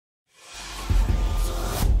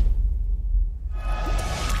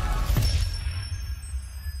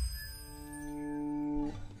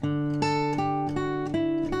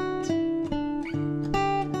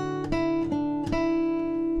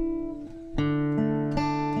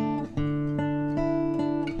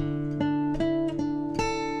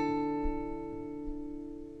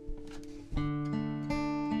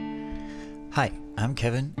Hi, I'm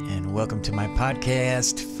Kevin, and welcome to my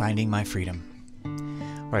podcast, Finding My Freedom,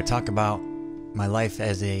 where I talk about my life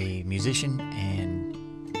as a musician and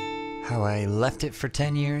how I left it for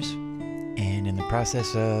 10 years, and in the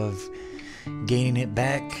process of gaining it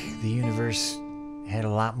back, the universe had a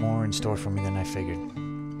lot more in store for me than I figured.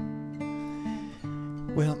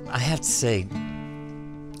 Well, I have to say,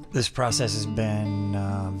 this process has been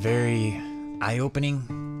very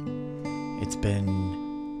eye-opening. It's been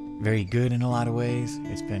very good in a lot of ways.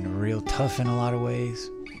 It's been real tough in a lot of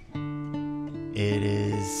ways. It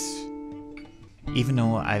is, even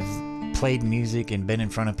though I've played music and been in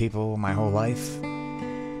front of people my whole life,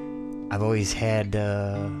 I've always had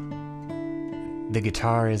the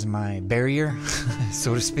guitar as my barrier,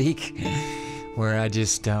 so to speak, where I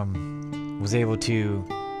just was able to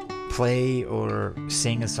play or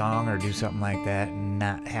sing a song or do something like that and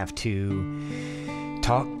not have to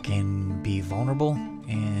talk and be vulnerable.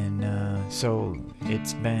 And so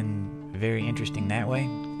it's been very interesting that way.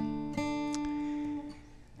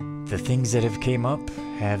 The things that have came up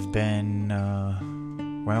have been,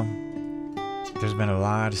 well, there's been a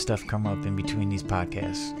lot of stuff come up in between these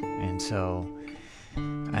podcasts. And so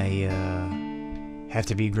I have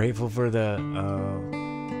to be grateful for the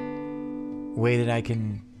way that I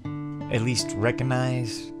can at least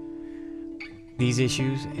recognize these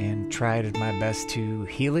issues and try my best to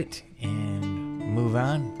heal it and move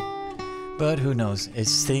on. But who knows?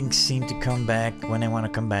 Things seem to come back when they want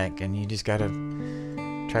to come back, and you just gotta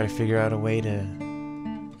try to figure out a way to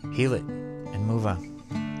heal it and move on.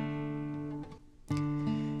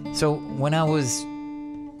 So when I was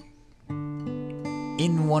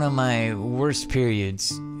in one of my worst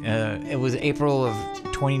periods, it was April of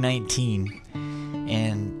 2019,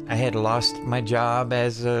 and I had lost my job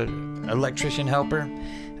as an electrician helper.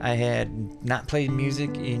 I had not played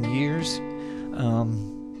music in years.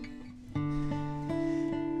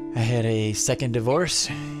 I had a second divorce,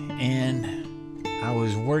 and I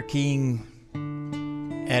was working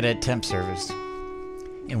at a temp service.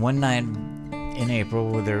 And one night in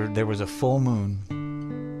April, there was a full moon.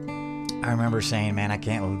 I remember saying, man, I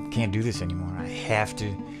can't do this anymore. I have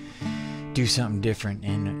to do something different.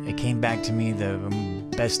 And it came back to me, the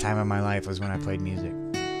best time of my life was when I played music.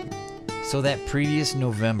 So that previous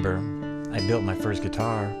November, I built my first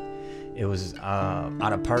guitar. It was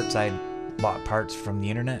out of parts. I bought parts from the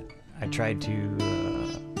internet. I tried to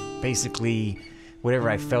basically whatever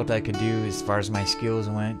I felt I could do as far as my skills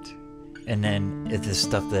went. And then if the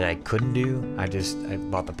stuff that I couldn't do, I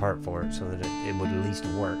bought the part for it so that it would at least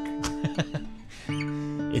work.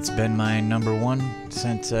 It's been my number one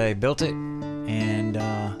since I built it. And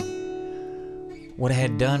what I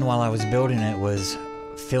had done while I was building it was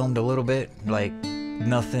filmed a little bit, like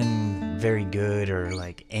nothing very good or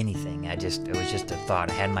like anything. It was just a thought.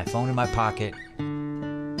 I had my phone in my pocket.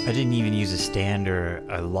 I didn't even use a stand or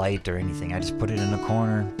a light or anything. I just put it in a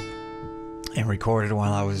corner and recorded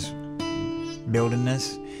while I was building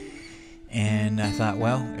this. And I thought,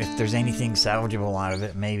 well, if there's anything salvageable out of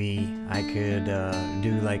it, maybe I could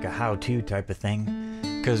do like a how-to type of thing.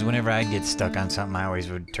 Because whenever I'd get stuck on something, I always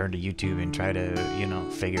would turn to YouTube and try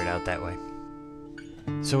to, figure it out that way.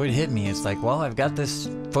 So it hit me. It's like, well, I've got this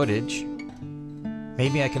footage.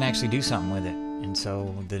 Maybe I can actually do something with it. And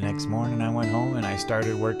so the next morning I went home and I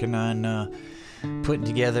started working on putting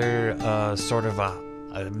together sort of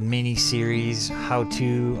a mini-series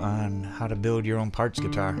how-to on how to build your own parts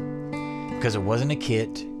guitar. Because it wasn't a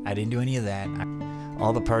kit. I didn't do any of that.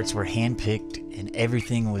 All the parts were hand-picked and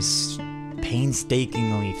everything was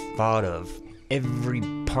painstakingly thought of. Every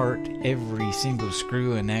part, every single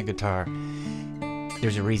screw in that guitar,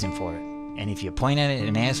 there's a reason for it. And if you point at it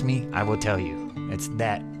and ask me, I will tell you.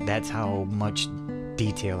 That's how much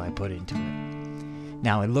detail I put into it.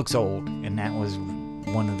 Now, it looks old, and that was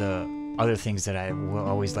one of the other things that I will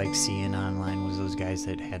always like seeing online was those guys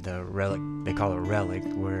that had the relic. They call it relic,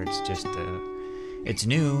 where it's just it's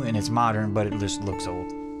new and it's modern, but it just looks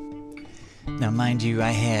old. Now, mind you, I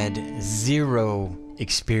had zero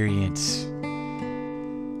experience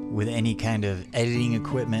with any kind of editing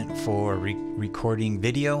equipment for recording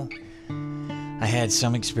video. I had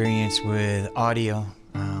some experience with audio.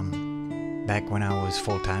 Back when I was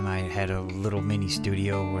full-time, I had a little mini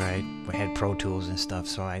studio where I had Pro Tools and stuff,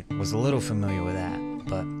 so I was a little familiar with that,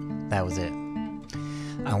 but that was it.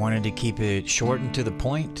 I wanted to keep it short and to the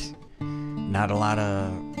point, not a lot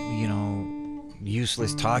of,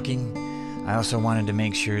 useless talking. I also wanted to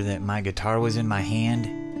make sure that my guitar was in my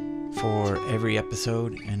hand for every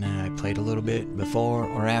episode, and then I played a little bit before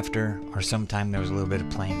or after, or sometime there was a little bit of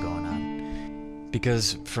playing going on.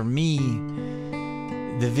 Because for me,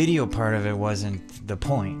 the video part of it wasn't the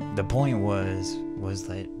point. The point was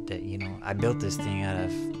that you know, I built this thing out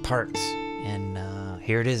of parts, and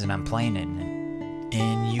here it is, and I'm playing it,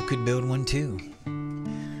 and you could build one too.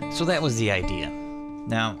 So that was the idea.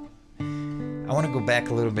 Now, I want to go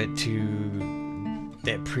back a little bit to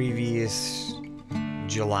that previous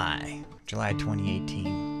July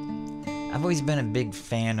 2018. I've always been a big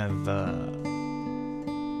fan of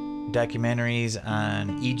documentaries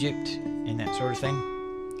on Egypt and that sort of thing.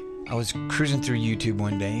 I was cruising through YouTube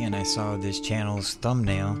one day and I saw this channel's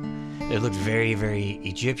thumbnail. It looked very, very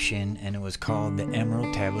Egyptian, and it was called The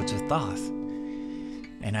Emerald Tablets of Thoth.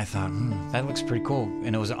 And I thought, that looks pretty cool.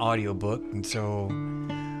 And it was an audiobook, and so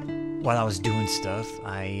while I was doing stuff,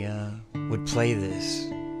 I would play this.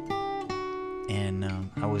 And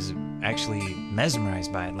I was actually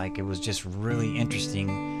mesmerized by it. Like, it was just really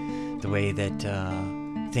interesting the way that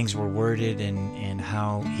things were worded and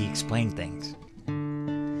how he explained things.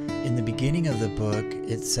 In the beginning of the book,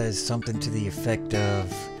 it says something to the effect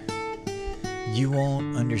of, you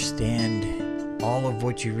won't understand all of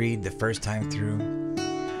what you read the first time through,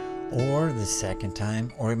 or the second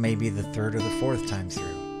time, or maybe the third or the fourth time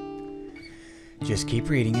through. Just keep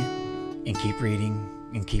reading it, and keep reading,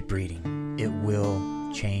 and keep reading. It will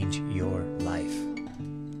change your life.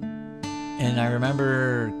 And I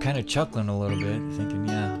remember kind of chuckling a little bit, thinking,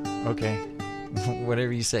 yeah, okay,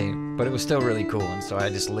 whatever you say. But it was still really cool, and so I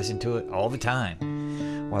just listened to it all the time.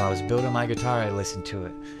 While I was building my guitar, I listened to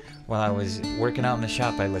it. While I was working out in the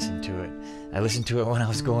shop, I listened to it. I listened to it when I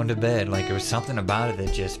was going to bed. Like, there was something about it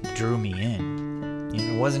that just drew me in. You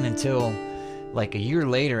know, it wasn't until like a year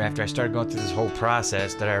later, after I started going through this whole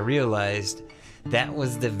process, that I realized that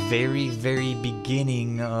was the very, very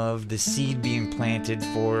beginning of the seed being planted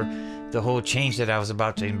for the whole change that I was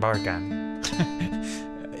about to embark on.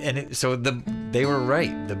 And they were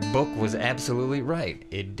right. The book was absolutely right.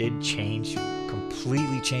 It did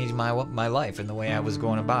completely change my life and the way I was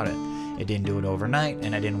going about it. It didn't do it overnight,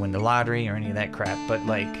 and I didn't win the lottery or any of that crap. But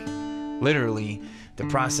like, literally, the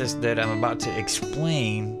process that I'm about to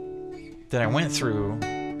explain that I went through,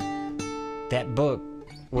 that book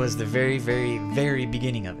was the very, very, very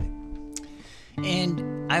beginning of it.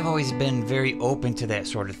 And I've always been very open to that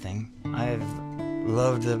sort of thing. I've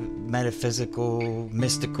loved the metaphysical,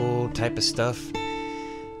 mystical type of stuff.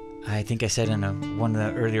 I think I said in one of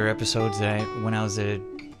the earlier episodes that when I was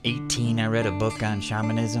 18, I read a book on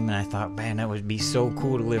shamanism, and I thought, man, that would be so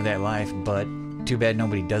cool to live that life, but too bad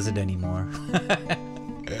nobody does it anymore.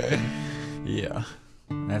 Yeah,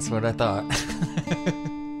 that's what I thought.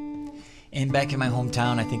 And back in my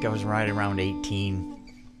hometown, I think I was right around 18,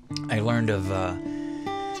 I learned of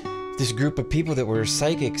this group of people that were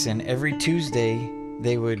psychics, and every Tuesday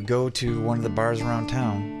they would go to one of the bars around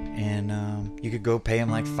town, and you could go pay them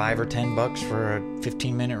like $5 or $10 for a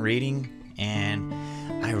 15-minute reading, and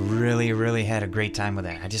I really, really had a great time with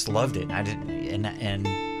that. I just loved it. I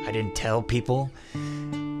didn't tell people.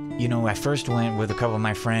 You know, I first went with a couple of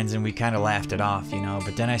my friends, and we kind of laughed it off, you know,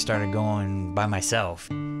 but then I started going by myself.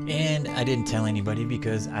 And I didn't tell anybody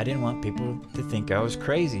because I didn't want people to think I was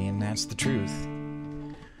crazy, and that's the truth.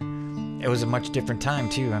 It was a much different time,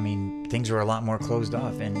 too. I mean, things were a lot more closed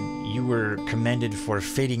off, and you were commended for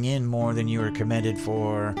fitting in more than you were commended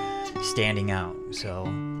for standing out. So,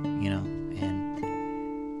 you know,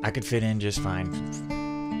 and I could fit in just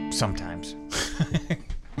fine sometimes.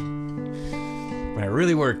 When I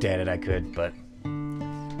really worked at it, I could, but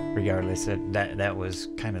regardless, that was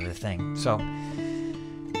kind of the thing. So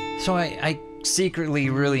I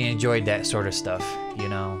secretly really enjoyed that sort of stuff, you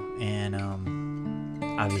know, and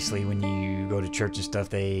obviously when you go to church and stuff,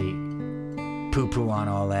 they poo-poo on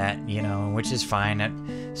all that, you know, which is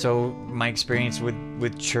fine. So my experience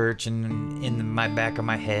with church, and in my back of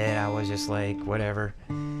my head, I was just like, whatever.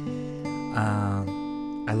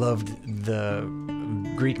 I loved the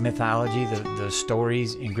Greek mythology, the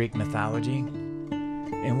stories in Greek mythology.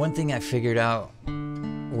 And one thing I figured out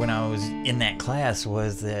when I was in that class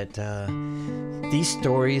was that these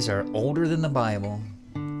stories are older than the Bible,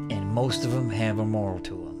 and most of them have a moral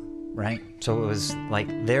to them, right? So it was like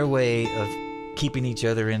their way of keeping each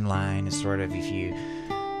other in line is sort of, if you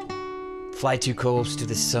fly too close to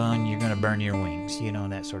the sun, you're going to burn your wings, you know,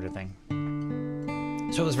 that sort of thing.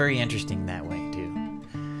 So it was very interesting that way, too.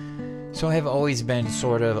 So I have always been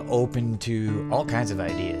sort of open to all kinds of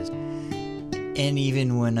ideas. And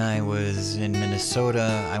even when I was in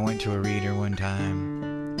Minnesota, I went to a reader one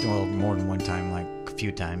time. Well, more than one time, like a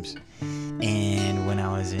few times. And when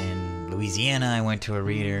I was in Louisiana, I went to a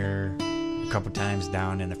reader a couple times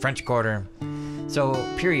down in the French Quarter. So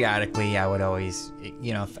periodically, I would always,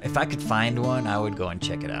 you know, if I could find one, I would go and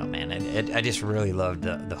check it out, man. I just really loved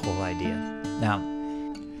the whole idea. Now,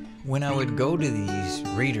 when I would go to these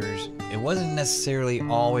readers, it wasn't necessarily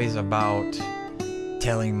always about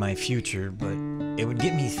telling my future, but it would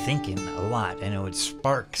get me thinking a lot, and it would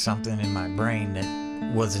spark something in my brain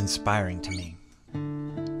that was inspiring to me.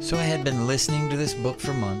 So I had been listening to this book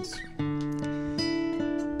for months.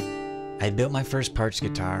 I built my first parts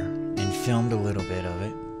guitar and filmed a little bit of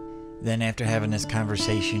it. Then after having this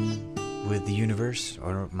conversation with the universe,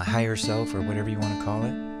 or my higher self, or whatever you want to call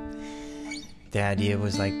it, the idea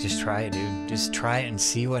was like, just try it, dude. Just try it and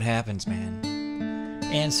see what happens, man.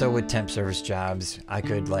 And so with temp service jobs, I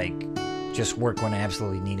could like just work when I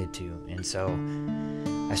absolutely needed to. And so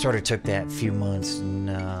I sort of took that few months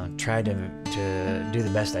and tried to do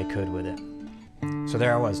the best I could with it. So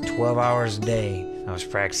there I was, 12 hours a day. I was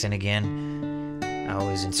practicing again. I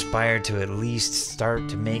was inspired to at least start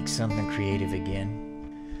to make something creative again.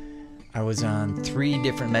 I was on 3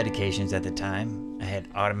 different medications at the time. I had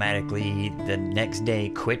automatically the next day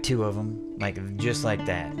quit 2 of them, just like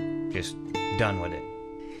that, just done with it.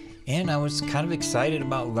 And I was kind of excited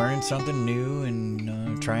about learning something new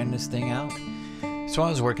and trying this thing out. So I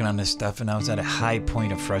was working on this stuff, and I was at a high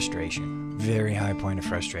point of frustration, very high point of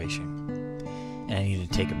frustration. And I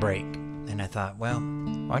needed to take a break. And I thought, well,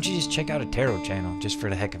 why don't you just check out a tarot channel just for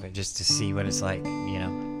the heck of it, just to see what it's like, you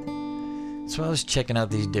know? So I was checking out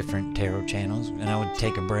these different tarot channels, and I would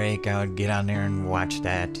take a break. I would get on there and watch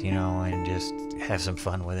that, you know, and just have some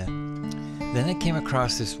fun with it. Then I came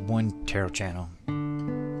across this one tarot channel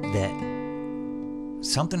that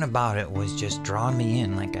something about it was just drawing me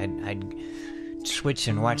in. Like I'd switch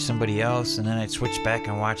and watch somebody else, and then I'd switch back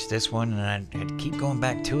and watch this one, and I'd keep going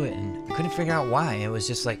back to it, and I couldn't figure out why. It was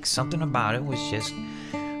just like something about it was just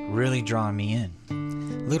really drawing me in.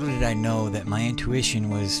 Little did I know that my intuition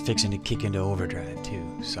was fixing to kick into overdrive too.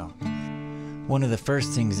 So one of the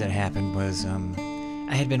first things that happened was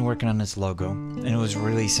I had been working on this logo, and it was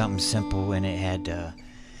really something simple, and it had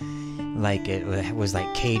it was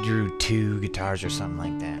like K. Drew 2 guitars or something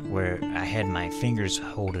like that, where I had my fingers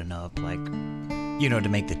holding up, like, you know, to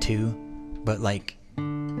make the 2, but like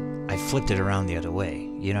I flipped it around the other way,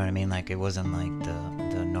 you know what I mean? Like it wasn't like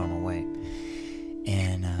the normal way.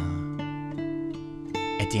 And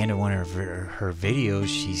at the end of one of her videos,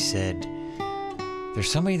 she said,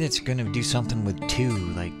 there's somebody that's gonna do something with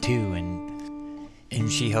 2, like 2,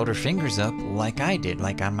 and she held her fingers up like I did,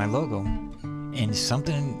 like on my logo. And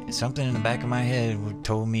something in the back of my head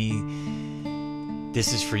told me,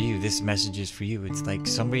 this is for you, this message is for you. It's like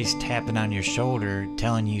somebody's tapping on your shoulder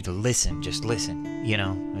telling you to listen, just listen, you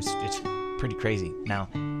know. It's pretty crazy. Now,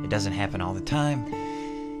 it doesn't happen all the time,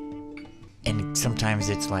 and sometimes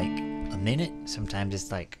it's like a minute, sometimes it's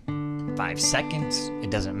like 5 seconds.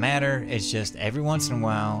 It doesn't matter. It's just every once in a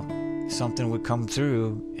while something would come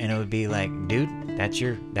through, and it would be like, dude, that's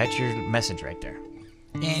your message right there.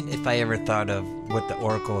 And if I ever thought of what the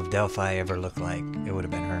Oracle of Delphi ever looked like, it would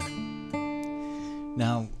have been her.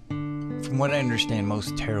 Now, from what I understand,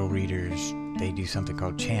 most tarot readers, they do something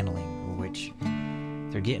called channeling, which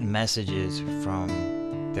they're getting messages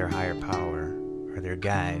from their higher power or their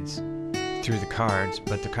guides through the cards,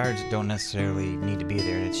 but the cards don't necessarily need to be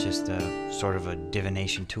there. It's just a sort of a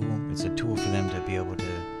divination tool. It's a tool for them to be able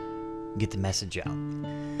to get the message out.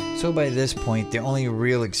 So by this point, the only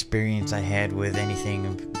real experience I had with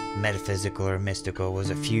anything metaphysical or mystical was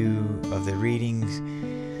a few of the readings,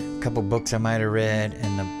 a couple books I might have read,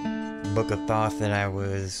 and the book of Thoth that I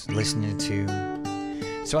was listening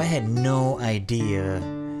to. So I had no idea,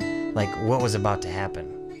 like, what was about to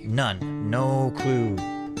happen. None. No clue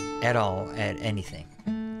at all at anything.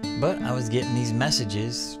 But I was getting these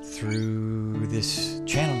messages through this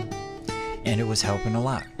channel, and it was helping a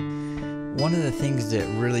lot. One of the things that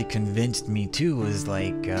really convinced me too was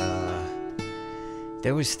like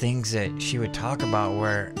there was things that she would talk about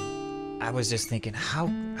where I was just thinking, how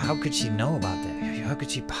could she know about that? How could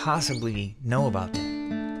she possibly know about that?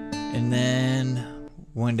 And then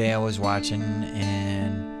one day I was watching,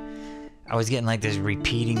 and I was getting like this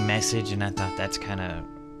repeating message, and I thought that's kind of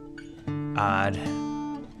odd.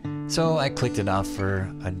 So I clicked it off for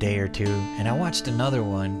a day or two, and I watched another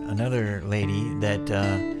lady that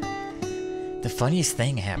the funniest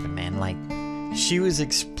thing happened, man. Like, she was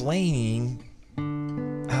explaining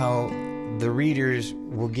how the readers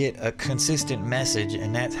will get a consistent message,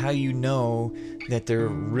 and that's how you know that they're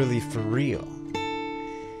really for real.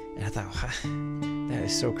 And I thought, wow, that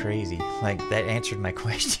is so crazy. Like, that answered my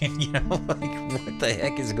question, you know? Like, what the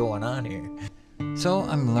heck is going on here? So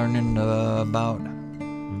I'm learning about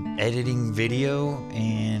editing video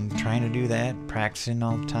and trying to do that, practicing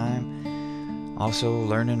all the time. Also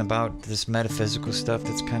learning about this metaphysical stuff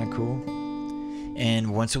that's kind of cool.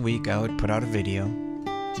 And once a week I would put out a video,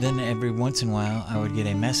 then every once in a while I would get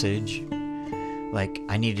a message like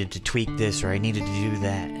I needed to tweak this or I needed to do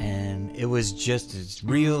that, and it was just as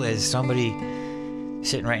real as somebody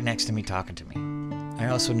sitting right next to me talking to me. I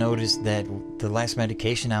also noticed that the last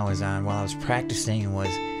medication I was on while I was practicing was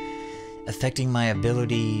affecting my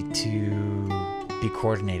ability to be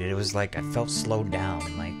coordinated. It was like I felt slowed down,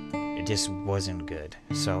 like it just wasn't good.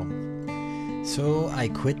 So I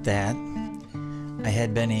quit that. I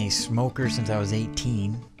had been a smoker since I was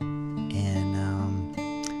 18, and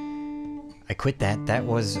I quit that. That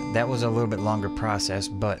was a little bit longer process,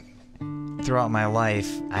 but throughout my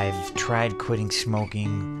life, I've tried quitting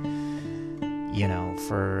smoking,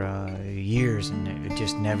 for years, and it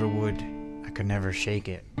just never would. I could never shake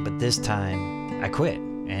it. But this time, I quit,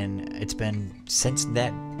 and it's been since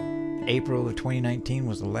that April of 2019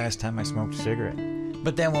 was the last time I smoked a cigarette.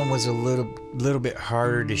 But that one was a little bit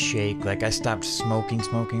harder to shake. Like, I stopped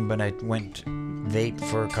smoking, but I went vape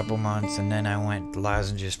for a couple months, and then I went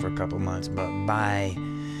lozenges for a couple months. But by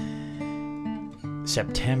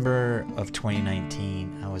September of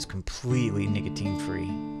 2019, I was completely nicotine free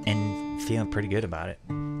and feeling pretty good about it.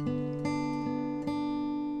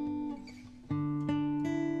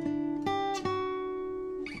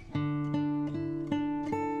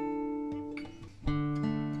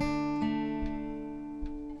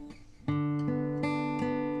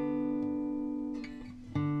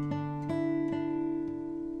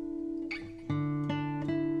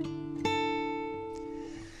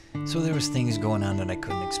 So there was things going on that I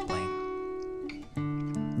couldn't explain.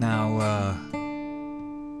 Now,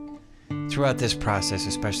 throughout this process,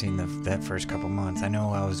 especially in that first couple months, I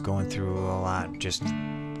know I was going through a lot, just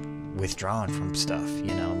withdrawing from stuff,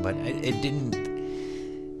 but it didn't.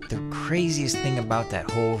 The craziest thing about that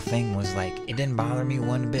whole thing was, like, it didn't bother me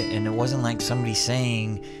one bit, and it wasn't like somebody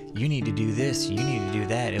saying, you need to do this, you need to do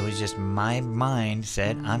that. It was just my mind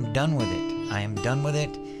said, I'm done with it. I am done with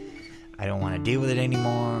it. I don't want to deal with it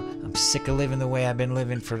anymore. I'm sick of living the way I've been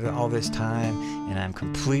living for all this time, and I'm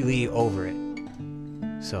completely over it.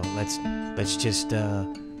 So let's just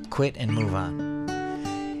quit and move on.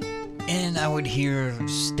 And I would hear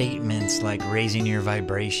statements like raising your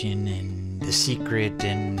vibration and The Secret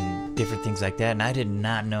and different things like that, and I did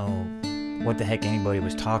not know what the heck anybody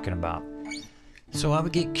was talking about. So I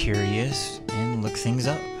would get curious and look things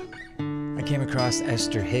up. I came across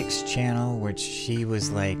Esther Hicks' channel, which she was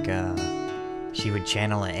like, she would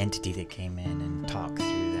channel an entity that came in and talk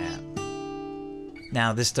through that.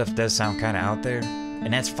 Now, this stuff does sound kind of out there,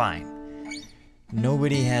 and that's fine.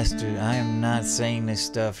 Nobody has to, I am not saying this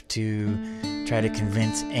stuff to try to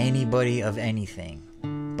convince anybody of anything.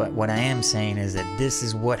 But what I am saying is that this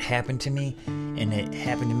is what happened to me, and it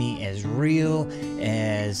happened to me as real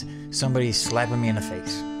as somebody slapping me in the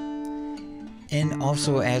face. And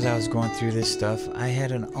also, as I was going through this stuff, I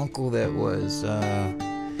had an uncle that was,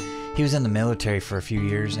 he was in the military for a few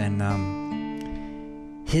years, and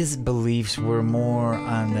his beliefs were more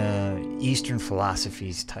on the Eastern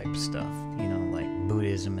philosophies type stuff, like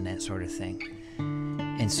Buddhism and that sort of thing.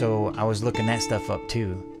 And so I was looking that stuff up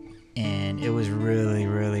too, and it was really,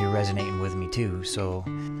 really resonating with me too. So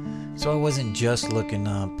I wasn't just looking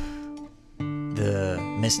up the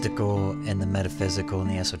mystical and the metaphysical and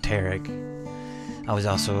the esoteric. I was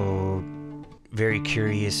also very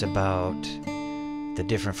curious about the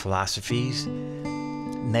different philosophies.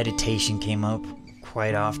 Meditation came up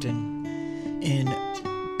quite often,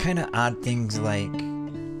 and kind of odd things like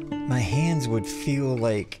my hands would feel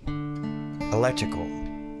like electrical,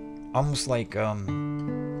 almost like a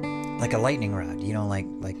lightning rod,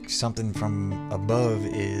 like something from above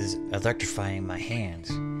is electrifying my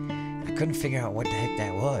hands. I couldn't figure out what the heck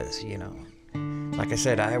that was, Like I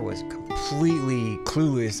said, I was completely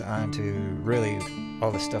clueless onto really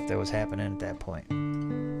all the stuff that was happening at that point.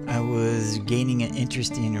 I was gaining an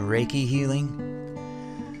interest in Reiki healing,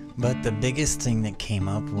 but the biggest thing that came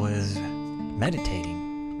up was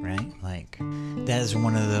meditating, right? Like, that is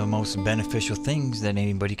one of the most beneficial things that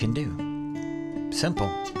anybody can do. Simple,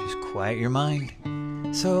 just quiet your mind.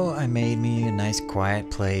 So I made me a nice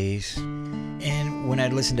quiet place, and when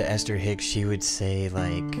I'd listen to Esther Hicks, she would say,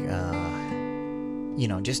 like,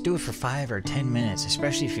 just do it for 5 or 10 minutes,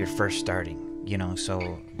 especially if you're first starting,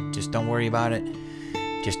 so just don't worry about it.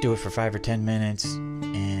 Just do it for 5 or 10 minutes,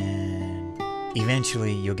 and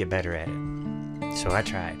eventually you'll get better at it. So I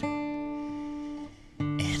tried.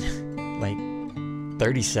 And like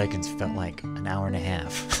 30 seconds felt like an hour and a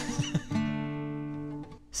half.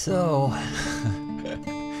 So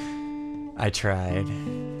I tried.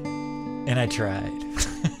 And I tried.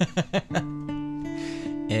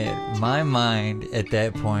 And my mind at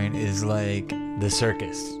that point is like the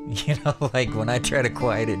circus. You know, like when I try to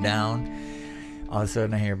quiet it down, all of a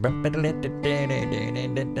sudden I hear.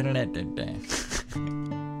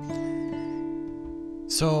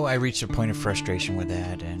 So I reached a point of frustration with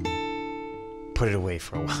that and put it away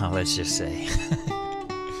for a while, let's just say.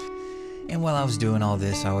 And while I was doing all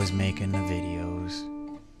this, I was making the videos,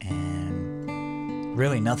 and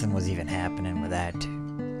really nothing was even happening with that too.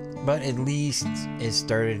 But at least it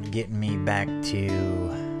started getting me back to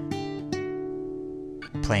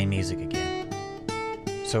playing music again.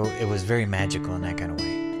 So it was very magical in that kind of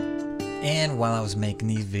way. And while I was making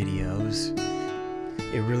these videos,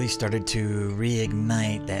 it really started to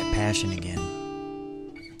reignite that passion again.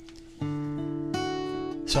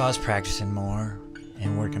 So I was practicing more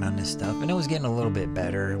and working on this stuff, and it was getting a little bit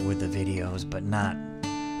better with the videos, but not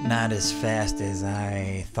as fast as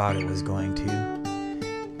I thought it was going to.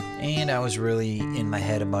 And I was really in my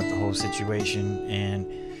head about the whole situation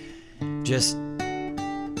and just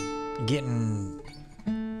getting,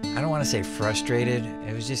 I don't want to say frustrated,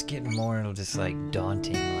 it was just getting more just like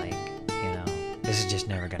daunting, like, you know, this is just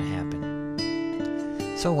never gonna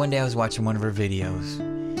happen. So one day I was watching one of her videos,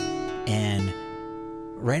 and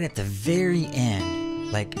right at the very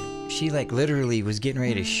end, like, she like literally was getting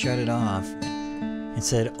ready to shut it off and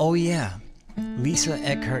said, "Oh yeah, Lisa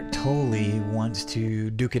Eckhart Tolle wants to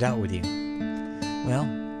duke it out with you." Well,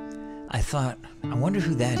 I thought, I wonder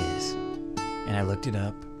who that is. And I looked it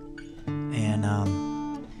up, and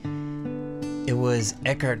it was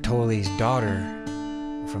Eckhart Tolle's daughter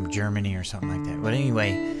from Germany or something like that. But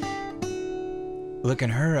anyway, looking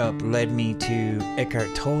her up led me to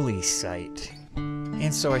Eckhart Tolle's site.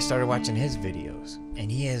 And so I started watching his videos,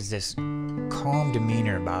 and he has this calm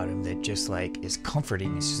demeanor about him that just like is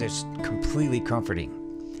comforting. It's just completely comforting.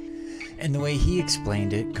 And the way he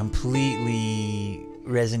explained it completely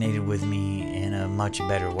resonated with me in a much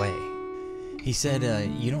better way. He said,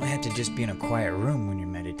 you don't have to just be in a quiet room when you're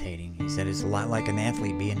meditating. He said it's a lot like an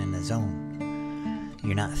athlete being in the zone.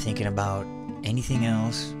 You're not thinking about anything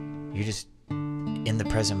else. You're just in the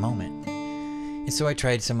present moment. And so I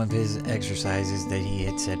tried some of his exercises that he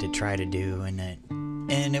had said to try to do, and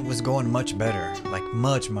it was going much better, like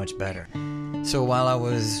much better. So while I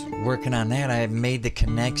was working on that, I made the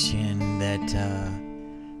connection that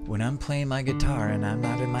when I'm playing my guitar and I'm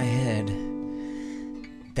not in my head,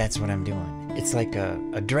 that's what I'm doing. It's like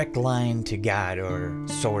a direct line to God or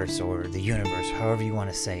source or the universe, however you want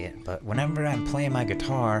to say it. But whenever I'm playing my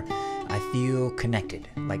guitar, I feel connected,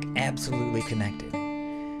 like absolutely connected.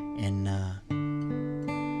 And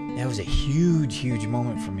that was a huge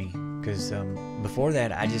moment for me, because before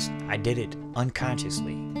that I did it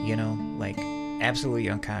unconsciously, you know, like absolutely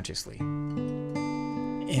unconsciously.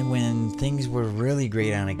 And when things were really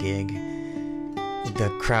great on a gig, the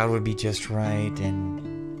crowd would be just right and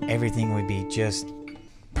everything would be just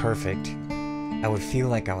perfect. I would feel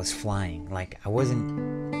like I was flying, like I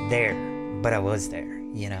wasn't there, but I was there,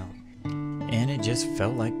 you know. And it just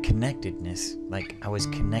felt like connectedness, like I was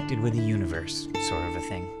connected with the universe, sort of a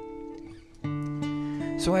thing.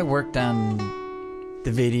 So I worked on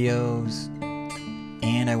the videos,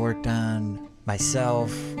 and I worked on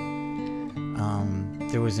myself.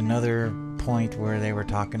 There was another point where they were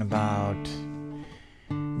talking about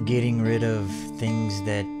getting rid of things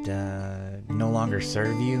that no longer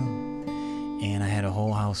serve you, and I had a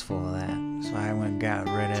whole house full of that. So I went and got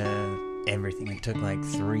rid of everything. It took like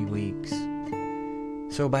 3 weeks.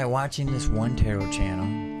 So by watching this one tarot channel,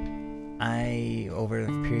 I, over a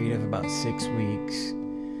period of about 6 weeks,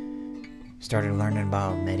 started learning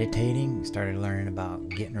about meditating, started learning about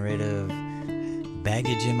getting rid of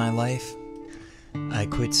baggage in my life. I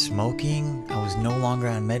quit smoking. I was no longer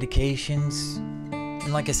on medications.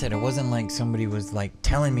 And like I said, it wasn't like somebody was like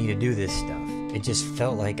telling me to do this stuff. It just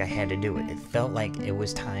felt like I had to do it. It felt like it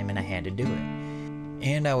was time and I had to do it.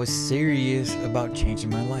 And I was serious about changing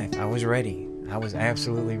my life. I was ready. I was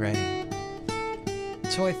absolutely ready.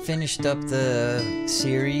 So I finished up the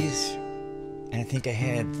series, and I think I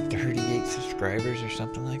had 38 subscribers or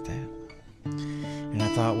something like that. And I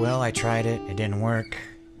thought, well, I tried it. It didn't work.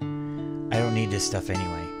 I don't need this stuff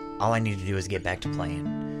anyway. All I need to do is get back to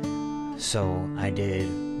playing. So I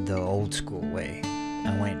did the old school way.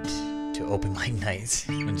 I went to open mic nights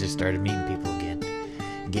and just started meeting people again.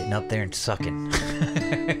 Getting up there and sucking.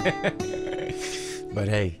 But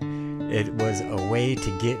hey, it was a way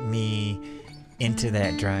to get me into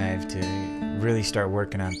that drive to really start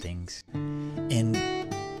working on things. And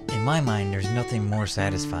in my mind, there's nothing more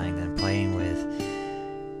satisfying than playing with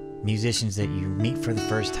musicians that you meet for the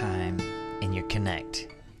first time and you connect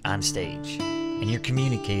on stage. and you're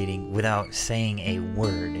communicating without saying a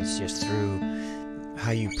word. It's just through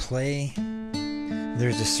how you play.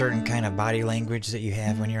 There's a certain kind of body language that you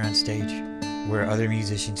have when you're on stage where other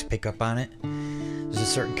musicians pick up on it. There's a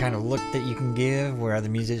certain kind of look that you can give where other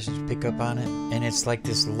musicians pick up on it. And it's like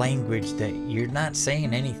this language that you're not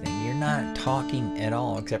saying anything. You're not talking at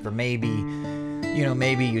all, except for maybe,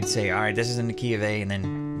 maybe you'd say, all right, this is in the key of A, and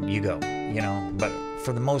then you go, But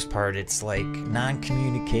for the most part, it's like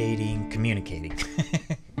non-communicating, communicating.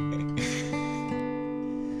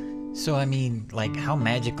 So, I mean, like, how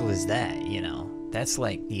magical is that, That's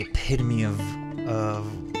like the epitome of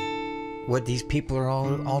what these people are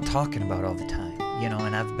all talking about all the time,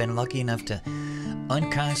 And I've been lucky enough to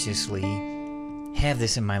unconsciously have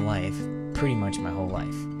this in my life pretty much my whole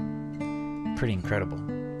life. Pretty incredible.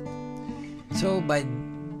 So by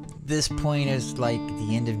this point is like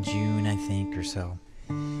the end of June, I think, or so.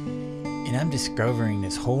 And I'm discovering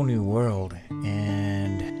this whole new world,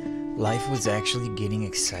 and life was actually getting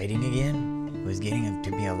exciting again. It was getting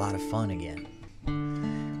to be a lot of fun again.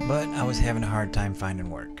 But I was having a hard time finding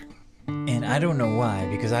work. And I don't know why,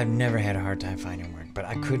 because I've never had a hard time finding work, but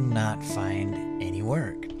I could not find any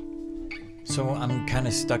work. So I'm kind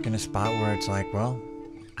of stuck in a spot where it's like, well,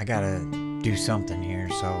 I gotta do something here.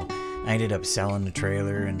 So I ended up selling the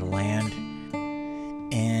trailer and the land,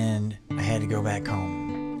 and I had to go back home.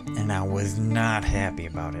 And I was not happy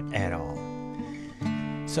about it at all.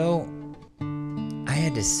 So I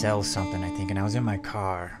had to sell something, I think, and I was in my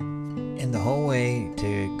car. And the whole way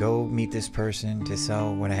to go meet this person to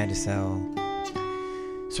sell what I had to sell.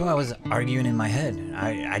 So I was arguing in my head.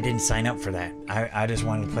 I didn't sign up for that. I just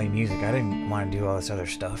wanted to play music. I didn't want to do all this other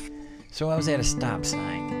stuff. So I was at a stop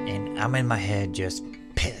sign, and I'm in my head just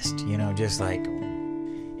pissed, just like...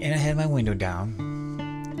 And I had my window down.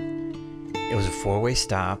 It was a four-way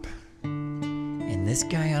stop. And this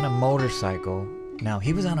guy on a motorcycle... Now,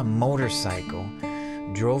 he was on a motorcycle,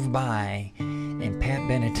 drove by, and Pat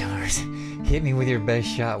Benatar's Hit Me With Your Best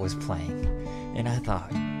Shot was playing. And I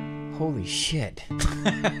thought, holy shit.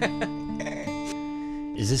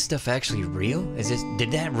 Is this stuff actually real?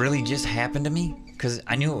 Did that really just happen to me? Because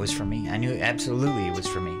I knew it was for me. I knew absolutely it was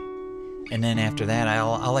for me. And then after that,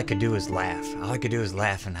 all I could do was laugh. All I could do was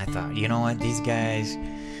laugh, and I thought, you know what? These guys,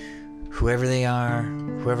 whoever they are,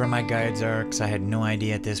 whoever my guides are, because I had no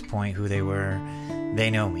idea at this point who they were, they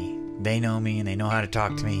know me. They know me, and they know how to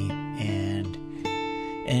talk to me.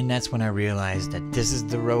 And that's when I realized that this is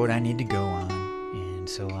the road I need to go on. And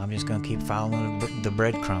so I'm just going to keep following the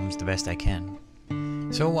breadcrumbs the best I can.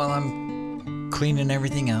 So while I'm cleaning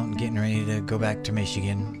everything out and getting ready to go back to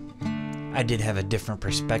Michigan, I did have a different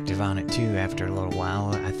perspective on it too after a little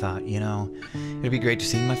while. I thought, it'd be great to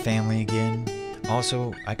see my family again.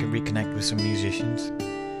 Also, I could reconnect with some musicians.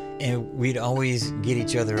 And we'd always get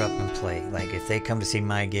each other up and play. Like, if they come to see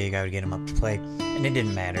my gig, I would get them up to play. And it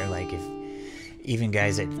didn't matter. Like, if even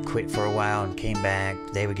guys that quit for a while and came back,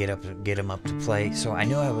 they would get them up to play. So I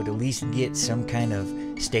knew I would at least get some kind of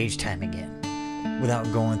stage time again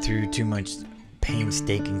without going through too much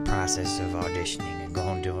painstaking process of auditioning and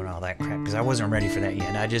going doing all that crap, because I wasn't ready for that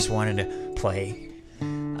yet. I just wanted to play.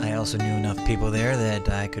 I also knew enough people there that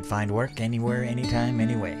I could find work anywhere, anytime,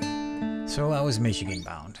 anyway. So I was Michigan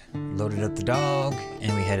bound, loaded up the dog,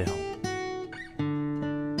 and we headed home.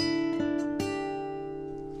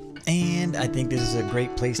 And I think this is a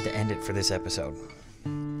great place to end it for this episode.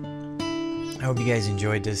 I hope you guys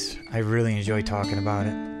enjoyed this. I really enjoyed talking about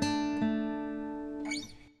it.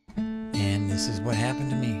 And this is what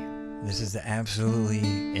happened to me. This is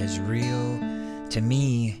absolutely as real to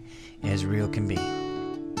me as real can be.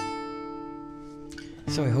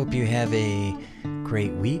 So I hope you have a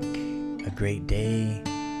great week, a great day,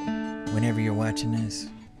 whenever you're watching this.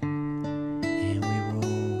 And we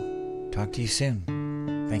will talk to you soon.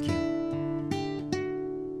 Thank you.